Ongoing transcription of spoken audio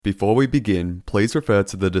Before we begin, please refer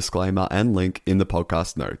to the disclaimer and link in the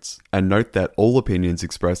podcast notes. And note that all opinions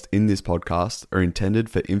expressed in this podcast are intended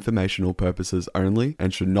for informational purposes only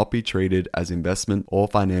and should not be treated as investment or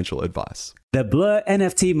financial advice. The Blur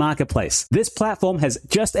NFT Marketplace. This platform has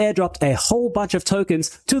just airdropped a whole bunch of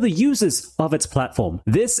tokens to the users of its platform.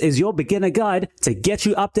 This is your beginner guide to get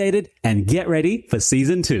you updated and get ready for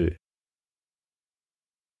Season 2.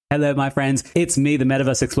 Hello, my friends. It's me, the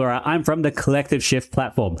Metaverse Explorer. I'm from the Collective Shift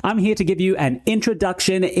platform. I'm here to give you an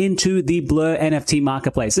introduction into the Blur NFT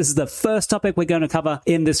Marketplace. This is the first topic we're going to cover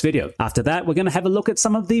in this video. After that, we're going to have a look at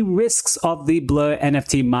some of the risks of the Blur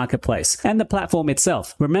NFT Marketplace and the platform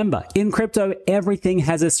itself. Remember, in crypto, everything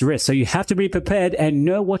has its risk, so you have to be prepared and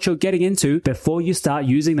know what you're getting into before you start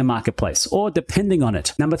using the marketplace or depending on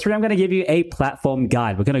it. Number 3, I'm going to give you a platform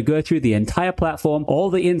guide. We're going to go through the entire platform, all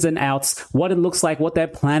the ins and outs, what it looks like, what they're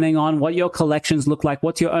planning on, what your collections look like,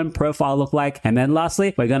 what your own profile look like. And then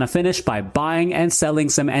lastly, we're going to finish by buying and selling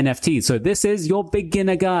some NFTs. So this is your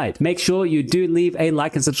beginner guide. Make sure you do leave a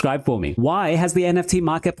like and subscribe for me. Why has the NFT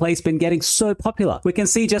marketplace been getting so popular? We can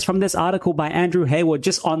see just from this article by Andrew Hayward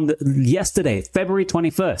just on yesterday, February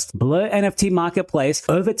 21st, Blur NFT marketplace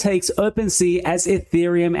overtakes OpenSea as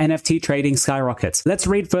Ethereum NFT trading skyrockets. Let's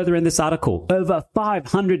read further in this article. Over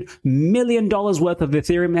 $500 million worth of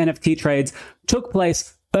Ethereum NFT trades took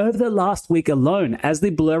place over the last week alone as the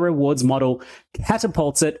Blur rewards model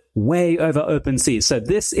catapults it way over OpenSea. So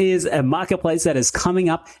this is a marketplace that is coming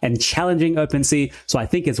up and challenging OpenSea. So I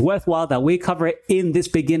think it's worthwhile that we cover it in this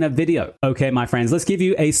beginner video. Okay, my friends, let's give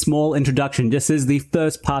you a small introduction. This is the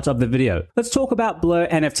first part of the video. Let's talk about Blur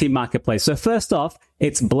NFT marketplace. So first off,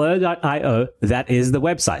 it's blur.io. That is the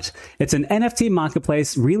website. It's an NFT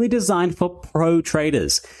marketplace really designed for pro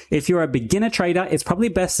traders. If you're a beginner trader, it's probably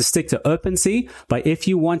best to stick to OpenSea. But if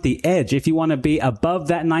you want the edge, if you want to be above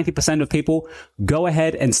that 90% of people, go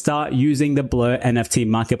ahead and start using the Blur NFT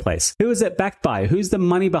marketplace. Who is it backed by? Who's the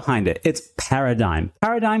money behind it? It's Paradigm.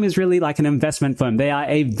 Paradigm is really like an investment firm. They are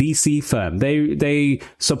a VC firm. They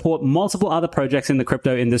support multiple other projects in the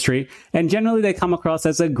crypto industry, and generally they come across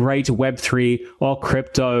as a great Web3 or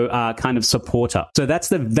crypto kind of supporter. So that's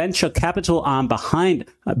the venture capital arm behind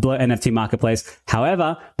Blur NFT marketplace.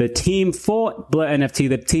 However, the team for Blur NFT,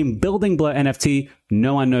 the team building Blur NFT,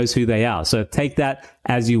 no one knows who they are. So take that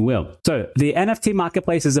as you will. So the NFT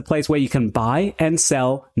marketplace is a place where you can buy and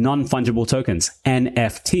sell non-fungible tokens,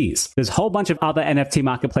 NFTs. There's a whole bunch of other NFT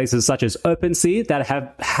marketplaces such as OpenSea that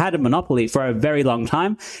have had a monopoly for a very long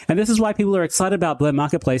time. And this is why people are excited about Blur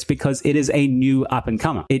Marketplace, because it is a new up and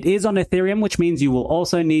comer. It is on Ethereum, which means you will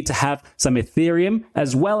also need to have some Ethereum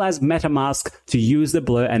as well as MetaMask to use the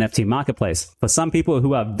Blur NFT marketplace. For some people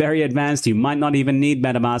who are very advanced, you might not even need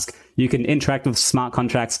MetaMask. You can interact with smart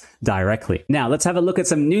contracts directly. Now, let's have a look at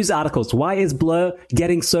some news articles. Why is Blur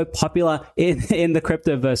getting so popular in the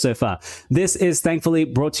cryptoverse so far? This is thankfully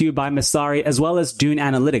brought to you by Masari as well as Dune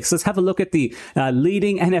Analytics. Let's have a look at the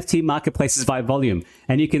leading NFT marketplaces by volume.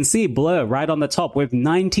 And you can see Blur right on the top with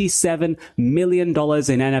 $97 million in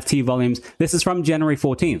NFT volumes. This is from January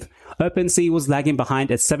 14th. OpenSea was lagging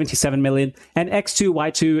behind at 77 million, and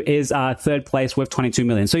X2Y2 is third place with 22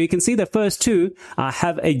 million. So you can see the first two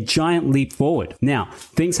have a giant leap forward. Now,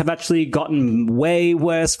 things have actually gotten way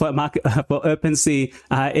worse for OpenSea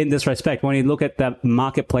in this respect when you look at the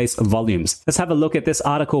marketplace volumes. Let's have a look at this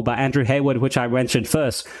article by Andrew Hayward, which I mentioned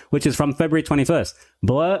first, which is from February 21st.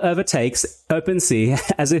 Blur overtakes OpenSea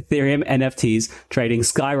as Ethereum NFTs trading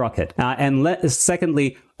skyrocket.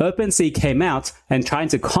 Secondly, OpenSea came out and trying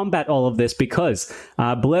to combat all of this because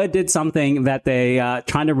Blur did something that they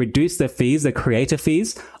trying to reduce the fees, the creator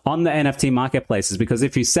fees on the NFT marketplaces. Because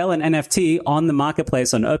if you sell an NFT on the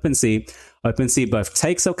marketplace on OpenSea both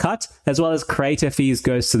takes a cut as well as creator fees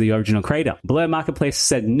goes to the original creator. Blur Marketplace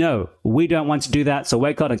said, no, we don't want to do that, so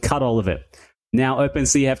we're going to cut all of it. Now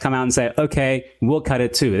OpenSea have come out and say, okay, we'll cut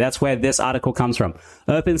it too. That's where this article comes from.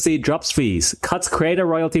 OpenSea drops fees, cuts creator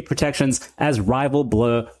royalty protections as rival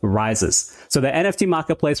Blur rises. So the NFT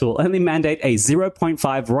marketplace will only mandate a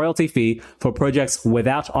 0.5 royalty fee for projects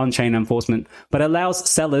without on-chain enforcement, but allows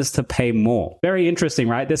sellers to pay more. Very interesting,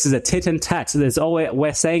 right? This is a tit and tat.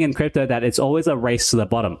 We're saying in crypto that it's always a race to the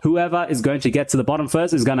bottom. Whoever is going to get to the bottom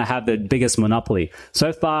first is going to have the biggest monopoly.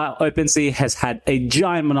 So far, OpenSea has had a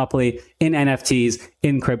giant monopoly in NFT NFTs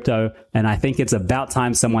in crypto, and I think it's about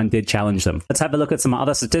time someone did challenge them. Let's have a look at some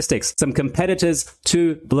other statistics, some competitors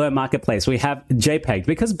to Blur Marketplace. We have JPEG.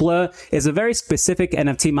 Because Blur is a very specific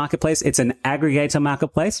NFT marketplace, it's an aggregator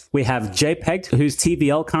marketplace. We have JPEG, whose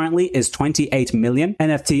TVL currently is 28 million.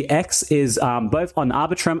 NFTX is both on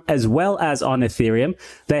Arbitrum as well as on Ethereum.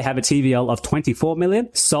 They have a TVL of 24 million.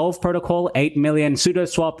 Solve Protocol, 8 million.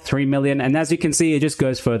 SudoSwap, 3 million. And as you can see, it just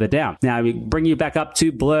goes further down. Now, we bring you back up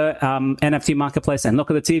to Blur NFT marketplace and look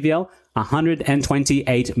at the TVL,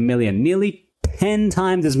 128 million, nearly 10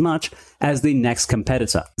 times as much as the next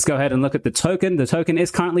competitor. Let's go ahead and look at the token. The token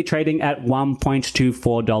is currently trading at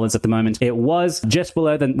 $1.24 at the moment. It was just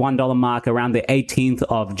below the $1 mark around the 18th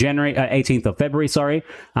of February, sorry.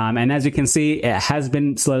 And as you can see, it has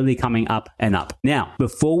been slowly coming up and up. Now,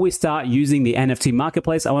 before we start using the NFT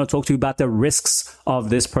marketplace, I want to talk to you about the risks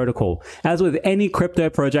of this protocol. As with any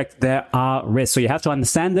crypto project, there are risks. So you have to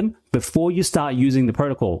understand them before you start using the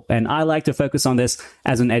protocol. And I like to focus on this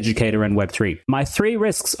as an educator in Web3. My 3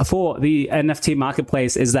 risks for the NFT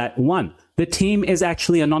marketplace is that 1, the team is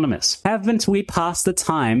actually anonymous. Haven't we passed the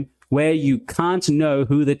time where you can't know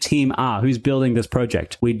who the team are, who's building this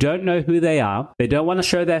project? We don't know who they are. They don't want to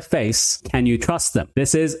show their face. Can you trust them?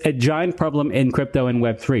 This is a giant problem in crypto and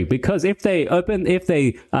Web3, because if they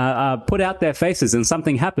put out their faces and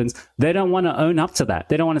something happens, they don't want to own up to that.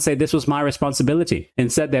 They don't want to say, this was my responsibility.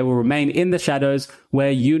 Instead, they will remain in the shadows,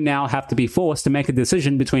 where you now have to be forced to make a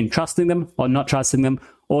decision between trusting them or not trusting them,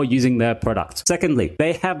 or using their product. Secondly,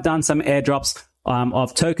 they have done some airdrops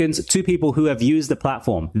of tokens to people who have used the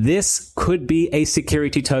platform. This could be a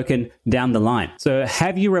security token down the line. So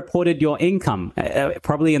have you reported your income?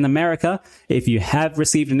 Probably in America, if you have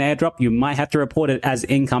received an airdrop, you might have to report it as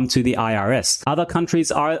income to the IRS. Other countries,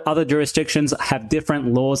 other jurisdictions have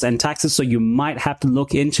different laws and taxes, so you might have to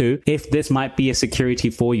look into if this might be a security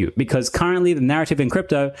for you. Because currently the narrative in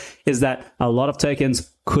crypto is that a lot of tokens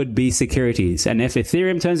could be securities. And if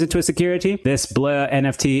Ethereum turns into a security, this Blur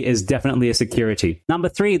NFT is definitely a security. Number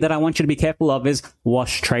 3 that I want you to be careful of is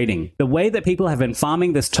wash trading. The way that people have been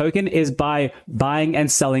farming this token is by buying and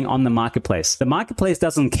selling on the marketplace. The marketplace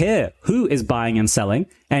doesn't care who is buying and selling.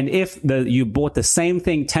 And if you bought the same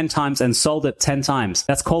thing 10 times and sold it 10 times,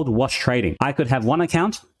 that's called wash trading. I could have one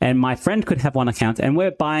account and my friend could have one account, and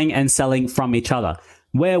we're buying and selling from each other.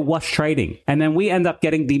 We're wash trading. And then we end up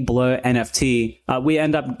getting the Blur NFT. We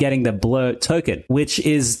end up getting the Blur token, which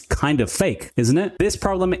is kind of fake, isn't it? This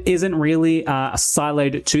problem isn't really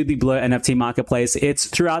siloed to the Blur NFT marketplace. It's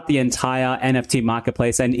throughout the entire NFT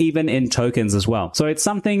marketplace, and even in tokens as well. So it's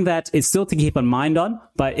something that is still to keep in mind on,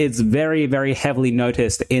 but it's very, very heavily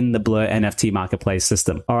noticed in the Blur NFT marketplace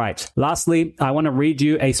system. All right. Lastly, I want to read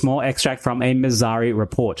you a small extract from a Messari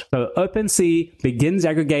report. So OpenSea begins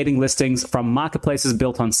aggregating listings from marketplaces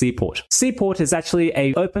built on Seaport. Seaport is actually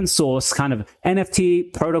a open source kind of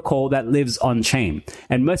NFT protocol that lives on chain.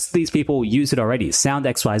 And most of these people use it already.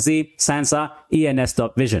 SoundXYZ, Sansa,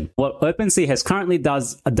 ENS.Vision. What OpenSea has currently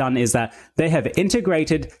done is that they have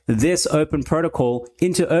integrated this open protocol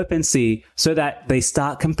into OpenSea so that they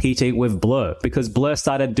start competing with Blur, because Blur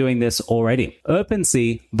started doing this already.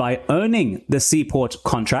 OpenSea, by owning the Seaport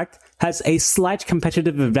contract, has a slight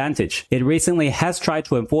competitive advantage. It recently has tried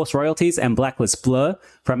to enforce royalties and blacklist Blur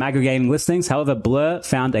from aggregating listings. However, Blur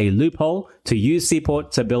found a loophole to use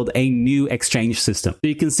Seaport to build a new exchange system. So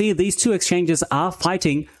you can see these two exchanges are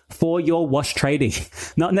fighting for your wash trading.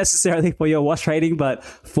 Not necessarily for your wash trading, but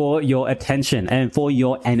for your attention and for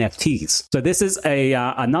your NFTs. So this is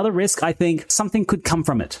another risk. I think something could come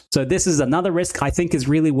from it. So this is another risk I think is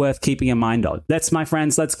really worth keeping in mind on. My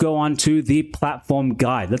friends, let's go on to the platform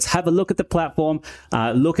guide. Let's have a look at the platform,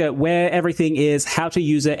 look at where everything is, how to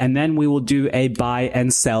use it, and then we will do a buy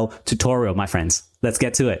and sell tutorial, my friends. Let's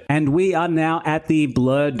get to it. And we are now at the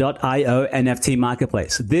Blur.io NFT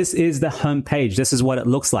marketplace. This is the homepage. This is what it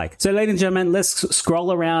looks like. So ladies and gentlemen, let's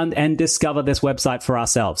scroll around and discover this website for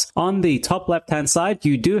ourselves. On the top left-hand side,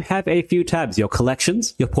 you do have a few tabs: your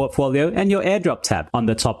collections, your portfolio, and your airdrop tab. On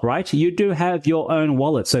the top right, you do have your own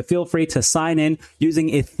wallet. So feel free to sign in using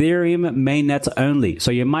Ethereum mainnet only.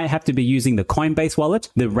 So you might have to be using the Coinbase wallet,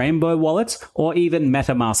 the Rainbow wallet, or even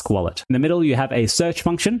MetaMask wallet. In the middle, you have a search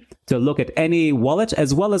function to look at any wallet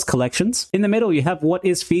as well as collections. In the middle, you have what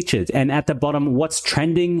is featured, and at the bottom, what's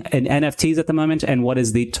trending in NFTs at the moment and what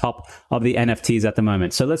is the top of the NFTs at the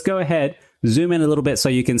moment. So let's go ahead zoom in a little bit so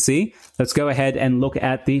you can see. Let's go ahead and look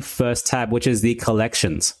at the first tab, which is the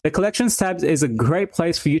collections. The collections tab is a great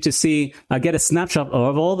place for you to see, get a snapshot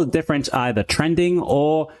of all the different either trending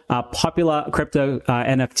or popular crypto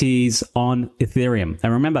NFTs on Ethereum.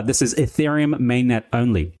 And remember, this is Ethereum mainnet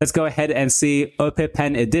only. Let's go ahead and see OP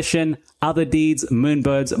Pen Edition, Other Deeds,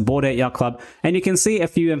 Moonbirds, Bored Ape Yacht Club, and you can see a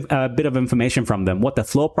bit of information from them. What the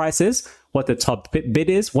floor price is, what the top bid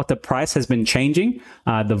is, what the price has been changing,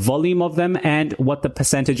 the volume of them, and what the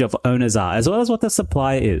percentage of owners are, as well as what the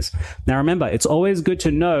supply is. Now remember, it's always good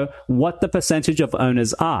to know what the percentage of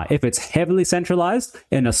owners are. If it's heavily centralized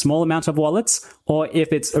in a small amount of wallets, or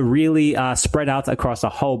if it's really spread out across a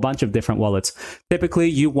whole bunch of different wallets. Typically,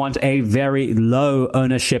 you want a very low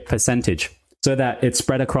ownership percentage, so that it's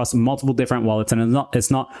spread across multiple different wallets, and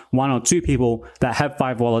it's not one or two people that have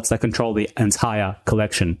 5 wallets that control the entire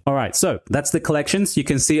collection. All right, so that's the collections. You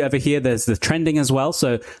can see over here, there's the trending as well.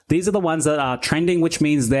 So these are the ones that are trending, which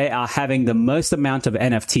means they are having the most amount of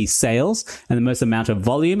NFT sales and the most amount of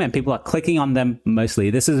volume, and people are clicking on them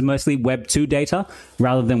mostly. This is mostly Web 2 data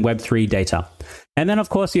rather than Web 3 data. And then, of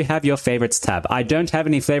course, you have your favorites tab. I don't have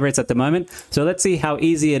any favorites at the moment, so let's see how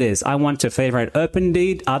easy it is. I want to favorite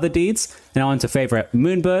Other Deeds, and I want to favorite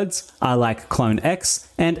Moonbirds. I like Clone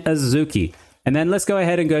X and Azuki. And then let's go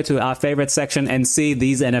ahead and go to our favorite section and see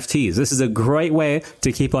these NFTs. This is a great way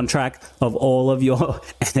to keep on track of all of your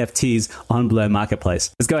NFTs on Blur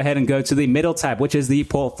Marketplace. Let's go ahead and go to the middle tab, which is the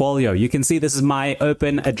portfolio. You can see this is my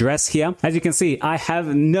open address here. As you can see, I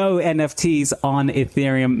have no NFTs on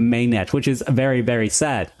Ethereum mainnet, which is very, very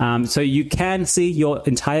sad. So you can see your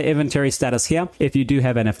entire inventory status here if you do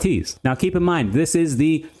have NFTs. Now keep in mind, this is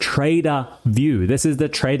the trader view. This is the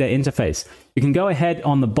trader interface. You can go ahead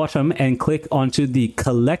on the bottom and click onto the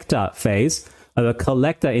collector phase, or the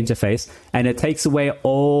collector interface, and it takes away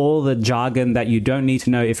all the jargon that you don't need to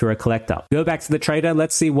know if you're a collector. Go back to the trader.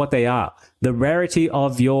 Let's see what they are. The rarity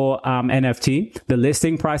of your NFT, the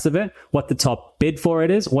listing price of it, what the top bid for it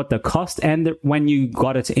is, what the cost, and when you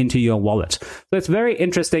got it into your wallet. So it's very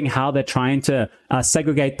interesting how they're trying to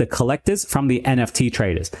segregate the collectors from the NFT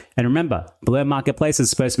traders. And remember, Blur Marketplace is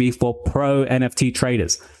supposed to be for pro NFT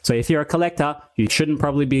traders. So if you're a collector, you shouldn't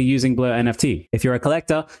probably be using Blur NFT. If you're a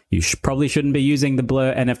collector, you probably shouldn't be using the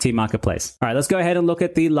Blur NFT Marketplace. All right, let's go ahead and look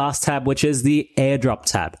at the last tab, which is the Airdrop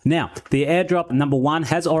tab. Now, the Airdrop number 1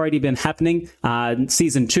 has already been happening.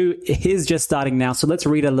 Season 2 is just starting now, so let's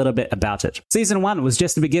read a little bit about it. Season 1 was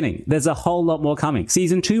just the beginning. There's a whole lot more coming.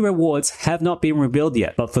 Season 2 rewards have not been revealed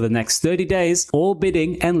yet, but for the next 30 days, all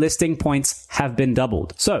bidding and listing points have been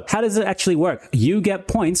doubled. So how does it actually work? You get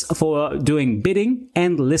points for doing bidding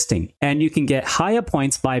and listing, and you can get higher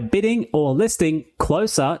points by bidding or listing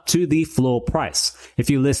closer to the floor price. If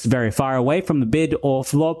you list very far away from the bid or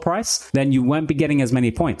floor price, then you won't be getting as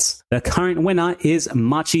many points. The current winner is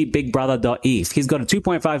MachiBigBrother.eth. He's got a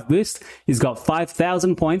 2.5 boost. He's got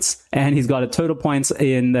 5,000 points, and he's got a total points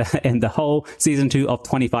in the whole season 2 of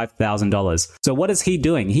 $25,000. So what is he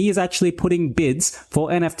doing? He is actually putting bids for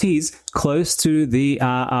NFTs close to the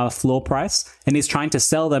floor price, and he's trying to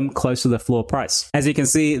sell them close to the floor price. As you can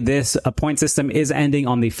see, this point system is ending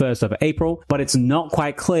on the 1st of April, but it's not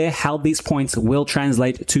quite clear how these points will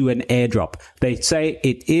translate to an airdrop. They say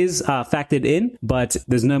it is factored in, but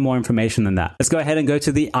there's no more information than that. Let's go ahead and go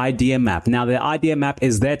to the idea map. Now, the idea map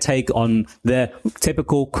is their take on the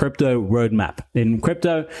typical crypto roadmap. In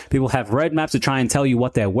crypto, people have roadmaps to try and tell you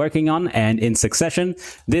what they're working on, and in succession,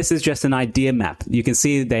 this is just an idea map. You can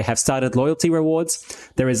see they have started loyalty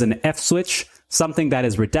rewards. There is an F switch, something that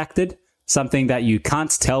is redacted, something that you can't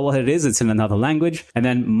tell what it is. It's in another language. And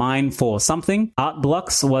then mine for something. Art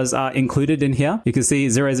blocks was included in here. You can see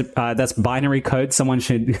that's binary code. Someone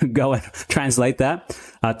should go and translate that.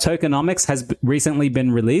 Tokenomics has recently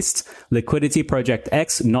been released. Liquidity Project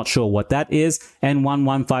X, not sure what that is. And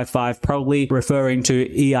 1155, probably referring to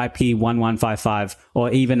EIP 1155 or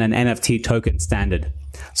even an NFT token standard.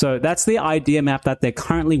 So that's the idea map that they're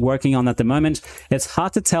currently working on at the moment. It's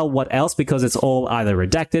hard to tell what else because it's all either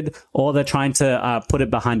redacted or they're trying to put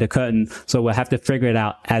it behind a curtain. So we'll have to figure it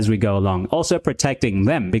out as we go along. Also protecting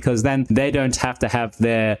them because then they don't have to have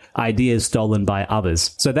their ideas stolen by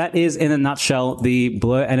others. So that is in a nutshell the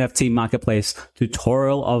Blur NFT Marketplace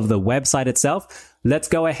tutorial of the website itself. Let's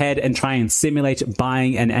go ahead and try and simulate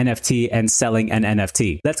buying an NFT and selling an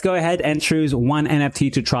NFT. Let's go ahead and choose one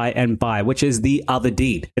NFT to try and buy, which is the Other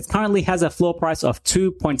Deed. It currently has a floor price of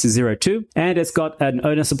 2.02 and it's got an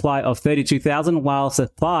owner supply of 32,000 while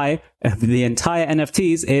supply of the entire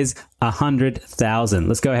NFTs is 100,000.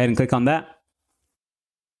 Let's go ahead and click on that.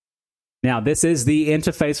 Now, this is the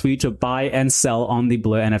interface for you to buy and sell on the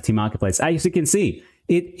Blur NFT Marketplace. As you can see,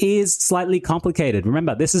 it is slightly complicated.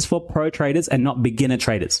 Remember, this is for pro traders and not beginner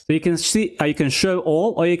traders. So you can see, you can show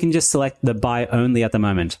all, or you can just select the buy only at the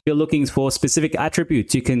moment. If you're looking for specific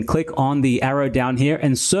attributes, you can click on the arrow down here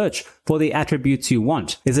and search for the attributes you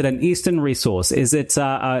want. Is it an Eastern resource? Is it,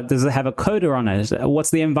 does it have a coda on it?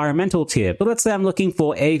 What's the environmental tier? But let's say I'm looking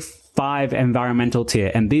for a 5 environmental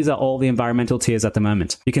tier, and these are all the environmental tiers at the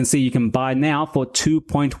moment. You can see you can buy now for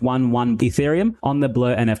 2.11 Ethereum on the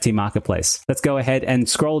Blur NFT marketplace. Let's go ahead and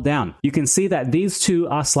scroll down. You can see that these two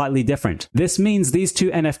are slightly different. This means these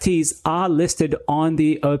two NFTs are listed on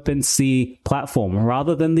the OpenSea platform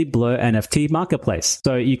rather than the Blur NFT marketplace.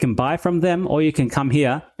 So you can buy from them, or you can come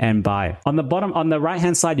here and buy. On the bottom, on the right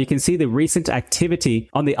hand side, you can see the recent activity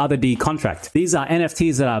on the Other D contract. These are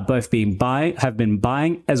NFTs that are both have been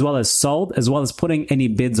buying as well as sold, as well as putting any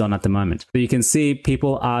bids on at the moment. So you can see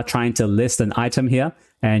people are trying to list an item here,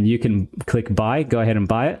 and you can click buy, go ahead and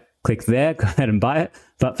buy it. Click there, go ahead and buy it.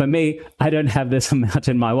 But for me, I don't have this amount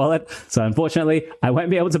in my wallet, so unfortunately, I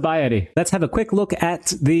won't be able to buy any. Let's have a quick look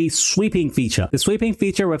at the sweeping feature. The sweeping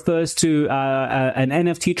feature refers to an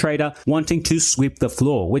NFT trader wanting to sweep the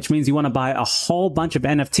floor, which means you want to buy a whole bunch of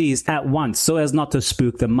NFTs at once so as not to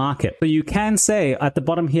spook the market. So you can say at the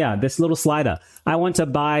bottom here, this little slider, I want to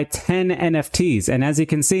buy 10 NFTs. And as you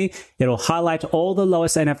can see, it'll highlight all the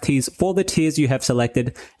lowest NFTs for the tiers you have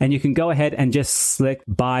selected, and you can go ahead and just select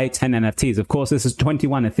buy 10 NFTs. Of course, this is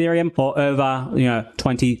 21 Ethereum or over,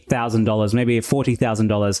 $20,000, maybe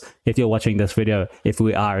 $40,000 if you're watching this video, if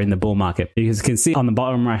we are in the bull market. You can see on the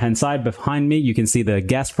bottom right hand side behind me, you can see the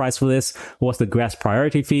gas price for this, what's the gas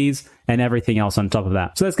priority fees, and everything else on top of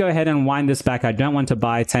that. So let's go ahead and wind this back. I don't want to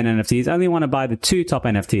buy 10 NFTs. I only want to buy the 2 top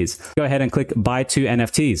NFTs. Go ahead and click buy 2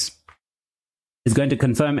 NFTs. Is going to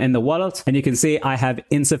confirm in the wallet, and you can see I have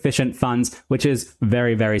insufficient funds, which is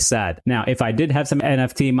very, very sad. Now, if I did have some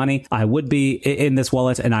NFT money, I would be in this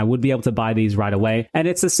wallet and I would be able to buy these right away. And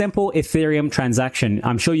it's a simple Ethereum transaction.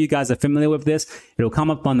 I'm sure you guys are familiar with this. It'll come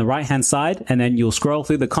up on the right hand side, and then you'll scroll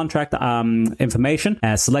through the contract information,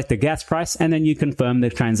 select the gas price, and then you confirm the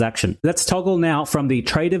transaction. Let's toggle now from the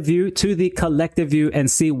trader view to the collector view and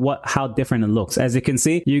see how different it looks. As you can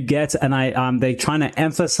see, you get they're trying to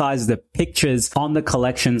emphasize the pictures on the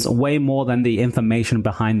collections way more than the information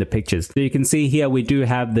behind the pictures. So you can see here we do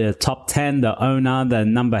have the top 10, the owner, the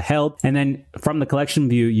number held, and then from the collection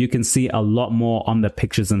view you can see a lot more on the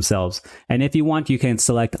pictures themselves. And if you want, you can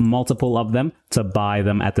select multiple of them to buy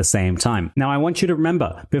them at the same time. Now I want you to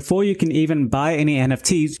remember, before you can even buy any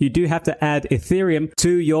NFTs, you do have to add Ethereum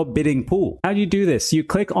to your bidding pool. How do you do this? You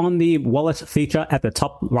click on the wallet feature at the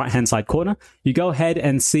top right hand side corner. You go ahead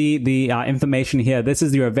and see the information here. This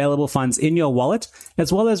is your available funds in your wallet,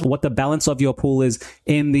 as well as what the balance of your pool is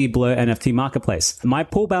in the Blur NFT marketplace. My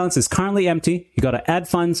pool balance is currently empty. You got to add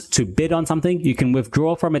funds to bid on something. You can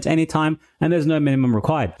withdraw from it anytime, and there's no minimum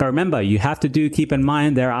required. But remember, you have to keep in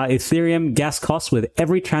mind there are Ethereum gas costs with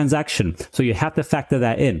every transaction, so you have to factor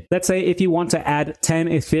that in. Let's say if you want to add 10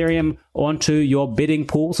 Ethereum onto your bidding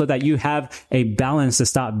pool so that you have a balance to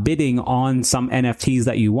start bidding on some NFTs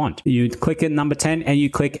that you want. You click at number 10 and you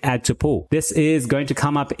click add to pool. This is going to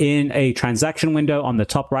come up in a transaction window on the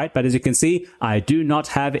top right, but as you can see, I do not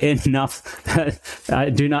have enough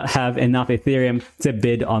Ethereum to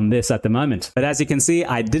bid on this at the moment. But as you can see,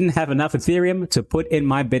 I didn't have enough Ethereum to put in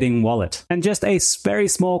my bidding wallet. And just a very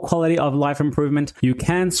small quality of life improvement, you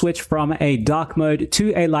can switch from a dark mode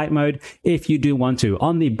to a light mode if you do want to.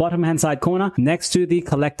 On the bottom hand side corner, next to the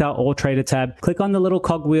collector or trader tab, click on the little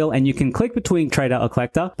cogwheel and you can click between trader or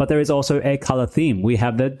collector, but there is also a color theme. We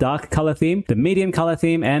have the dark color theme, the medium color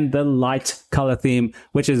theme, and the light color theme,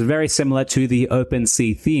 which is very similar to the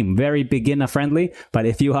OpenSea theme. Very beginner friendly, but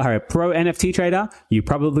if you are a pro NFT trader, you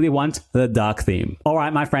probably want the dark theme. All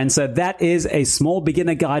right, my friends, so that is a small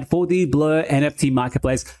beginner guide for the Blur NFT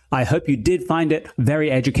marketplace. I hope you did find it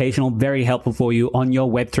very educational, very helpful for you on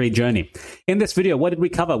your Web3 journey. In this video, what did we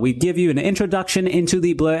cover? We give you an introduction into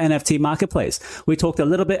the Blur NFT marketplace. We talked a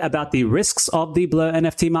little bit about the risks of the Blur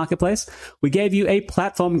NFT marketplace. We gave you a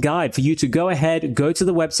platform guide for you to go ahead, go to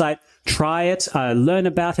the website, try it, learn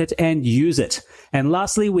about it, and use it. And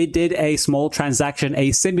lastly, we did a small transaction,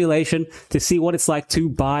 a simulation to see what it's like to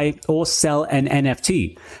buy or sell an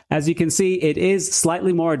NFT. As you can see, it is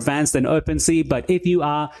slightly more advanced than OpenSea, but if you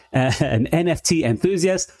are an NFT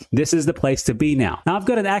enthusiast, this is the place to be now. Now, I've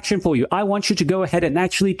got an action for you. I want you to go ahead and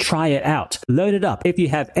actually try it out. Load it up. If you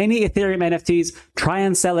have any Ethereum NFTs, try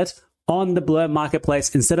and sell it on the Blur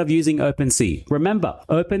marketplace instead of using OpenSea. Remember,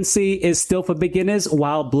 OpenSea is still for beginners,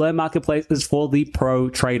 while Blur marketplace is for the pro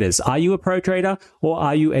traders. Are you a pro trader or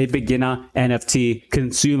are you a beginner NFT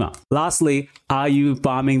consumer? Lastly, are you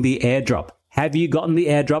farming the airdrop? Have you gotten the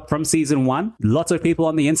airdrop from season 1? Lots of people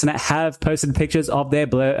on the internet have posted pictures of their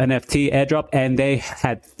Blur NFT airdrop, and they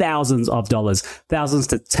had thousands of dollars, thousands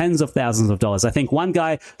to tens of thousands of dollars. I think one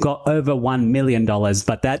guy got over $1 million,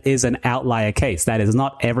 but that is an outlier case. That is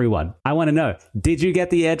not everyone. I want to know, did you get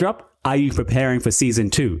the airdrop? Are you preparing for season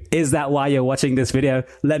 2? Is that why you're watching this video?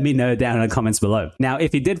 Let me know down in the comments below. Now,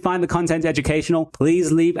 if you did find the content educational,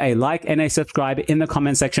 please leave a like and a subscribe in the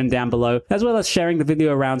comment section down below, as well as sharing the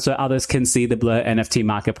video around so others can see the Blur NFT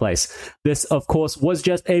marketplace. This, of course, was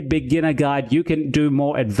just a beginner guide. You can do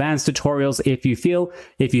more advanced tutorials if you feel.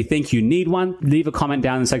 If you think you need one, leave a comment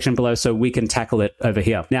down in the section below so we can tackle it over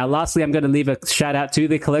here. Now, lastly, I'm going to leave a shout out to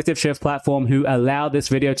the Collective Shift platform who allowed this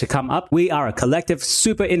video to come up. We are a collective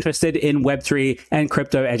super interested in Web3 and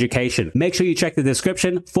crypto education. Make sure you check the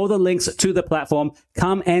description for the links to the platform.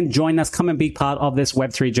 Come and join us. Come and be part of this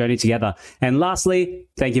Web3 journey together. And lastly,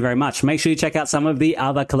 thank you very much. Make sure you check out some of the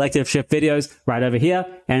other Collective Shift videos right over here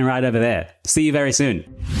and right over there. See you very soon.